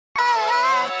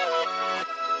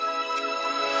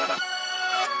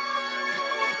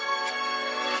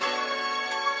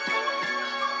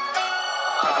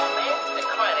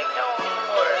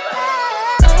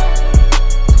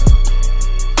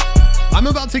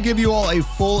about to give you all a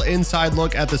full inside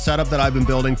look at the setup that I've been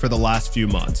building for the last few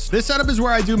months. This setup is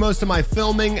where I do most of my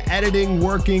filming, editing,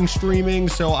 working, streaming,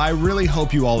 so I really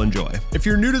hope you all enjoy. If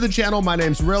you're new to the channel, my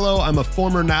name's Rillo. I'm a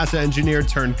former NASA engineer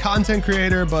turned content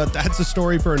creator, but that's a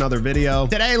story for another video.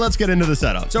 Today, let's get into the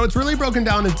setup. So it's really broken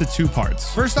down into two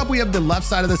parts. First up, we have the left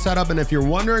side of the setup, and if you're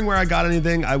wondering where I got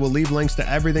anything, I will leave links to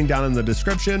everything down in the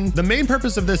description. The main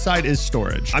purpose of this side is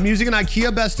storage. I'm using an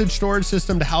IKEA bested storage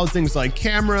system to house things like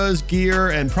cameras, gear,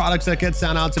 and products that get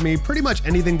sent out to me, pretty much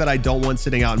anything that I don't want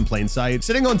sitting out in plain sight.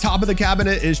 Sitting on top of the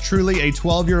cabinet is truly a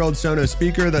 12-year-old Sonos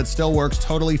speaker that still works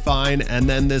totally fine, and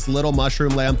then this little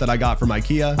mushroom lamp that I got from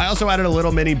IKEA. I also added a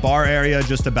little mini bar area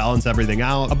just to balance everything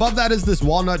out. Above that is this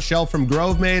walnut shelf from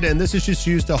Grovemade, and this is just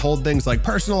used to hold things like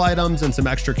personal items and some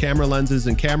extra camera lenses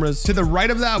and cameras. To the right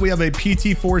of that, we have a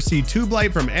PT4C tube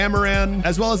light from Amaran,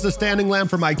 as well as the standing lamp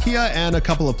from IKEA and a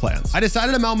couple of plants. I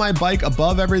decided to mount my bike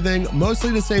above everything,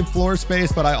 mostly to save floor space,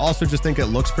 but I also just think it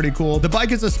looks pretty cool. The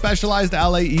bike is a Specialized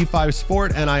LA E5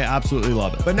 Sport, and I absolutely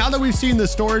love it. But now that we've seen the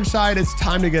storage side, it's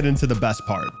time to get into the best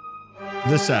part,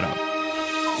 the setup.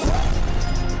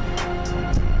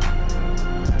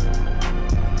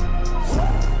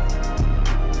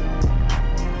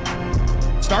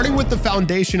 Starting with the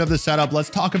foundation of the setup, let's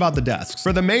talk about the desks.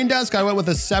 For the main desk, I went with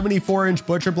a 74-inch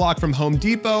butcher block from Home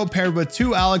Depot, paired with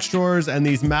two Alex drawers and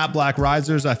these matte black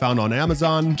risers I found on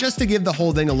Amazon, just to give the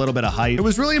whole thing a little bit of height. It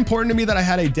was really important to me that I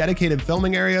had a dedicated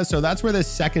filming area, so that's where this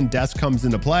second desk comes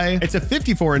into play. It's a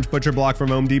 54-inch butcher block from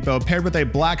Home Depot, paired with a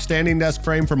black standing desk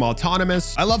frame from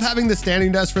Autonomous. I love having the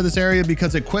standing desk for this area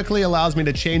because it quickly allows me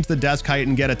to change the desk height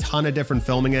and get a ton of different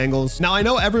filming angles. Now, I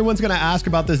know everyone's gonna ask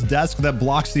about this desk that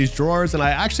blocks these drawers, and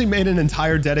I actually made an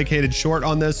entire dedicated short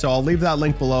on this, so I'll leave that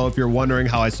link below if you're wondering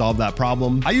how I solved that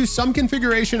problem. I use some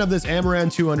configuration of this Amaran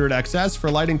 200XS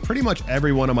for lighting pretty much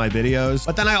every one of my videos,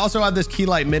 but then I also have this key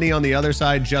light mini on the other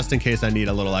side just in case I need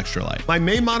a little extra light. My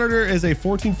main monitor is a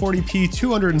 1440p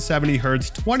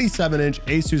 270Hz 27-inch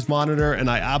Asus monitor, and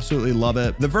I absolutely love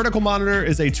it. The vertical monitor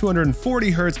is a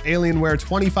 240Hz Alienware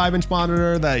 25-inch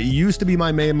monitor that used to be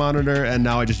my main monitor, and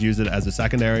now I just use it as a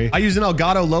secondary. I use an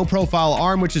Elgato low profile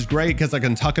arm, which is great because I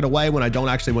can tuck it away when I don't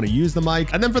actually want to use the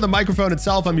mic. And then for the microphone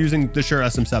itself, I'm using the Shure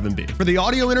SM7B. For the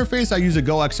audio interface, I use a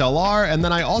Go XLR, and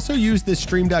then I also use this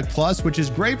Stream Deck Plus, which is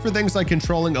great for things like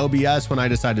controlling OBS when I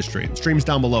decide to stream. Streams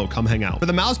down below, come hang out. For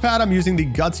the mouse pad, I'm using the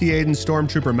Gutsy Aiden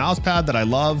Stormtrooper mouse pad that I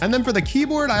love. And then for the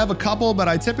keyboard, I have a couple, but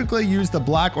I typically use the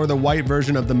black or the white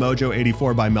version of the Mojo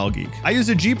 84 by Melgeek. I use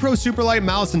a G Pro Superlight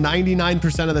mouse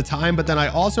 99% of the time, but then I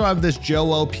also have this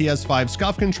Jowo PS5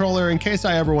 SCUF controller in case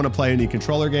I ever want to play any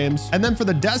controller games. And then for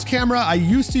the desk camera, I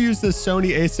used to use this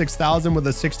Sony a6000 with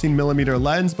a 16mm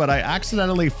lens, but I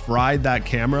accidentally fried that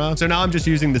camera. So now I'm just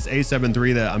using this a7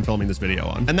 III that I'm filming this video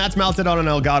on. And that's mounted on an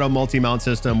Elgato multi-mount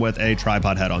system with a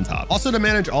tripod head on top. Also, to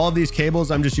manage all of these cables,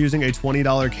 I'm just using a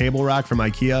 $20 cable rack from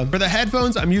IKEA. For the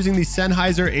headphones, I'm using the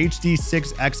Sennheiser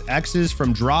HD6XXs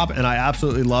from Drop, and I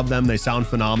absolutely love them. They sound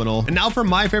phenomenal. And now for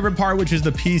my favorite part, which is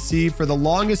the PC. For the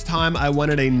longest time, I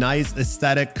wanted a nice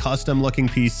aesthetic custom looking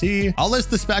PC. I'll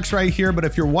list the specs right here, but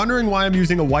if you're wondering why I'm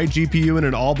using a white GPU in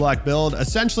an all black build,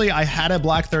 essentially I had a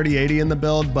black 3080 in the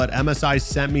build, but MSI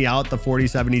sent me out the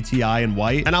 4070 Ti in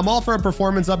white, and I'm all for a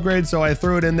performance upgrade, so I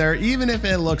threw it in there even if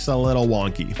it looks a little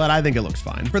wonky, but I think it looks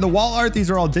fine. For the wall art, these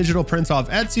are all digital prints off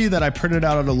Etsy that I printed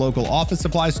out at a local office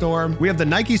supply store. We have the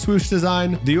Nike swoosh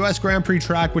design, the US Grand Prix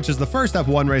track, which is the first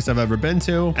F1 race I've ever been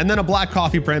to, and then a black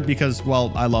coffee print because,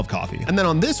 well, I love coffee. And then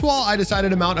on this wall, I decided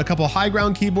to mount a couple high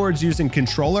ground keyboards using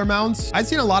controller mounts. I'd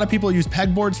seen a lot of people use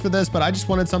pegboards for this, but I just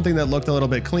wanted something that looked a little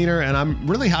bit cleaner, and I'm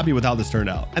really happy with how this turned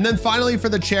out. And then finally for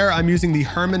the chair, I'm using the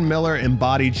Herman Miller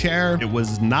embodied chair. It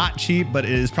was not cheap, but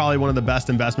it is probably one of the best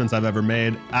investments I've ever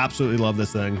made. Absolutely love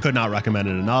this thing. Could not recommend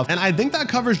it enough. And I think that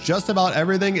covers just about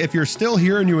everything. If you're still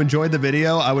here and you enjoyed the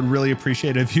video, I would really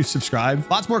appreciate it if you subscribe.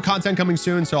 Lots more content coming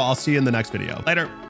soon, so I'll see you in the next video. Later.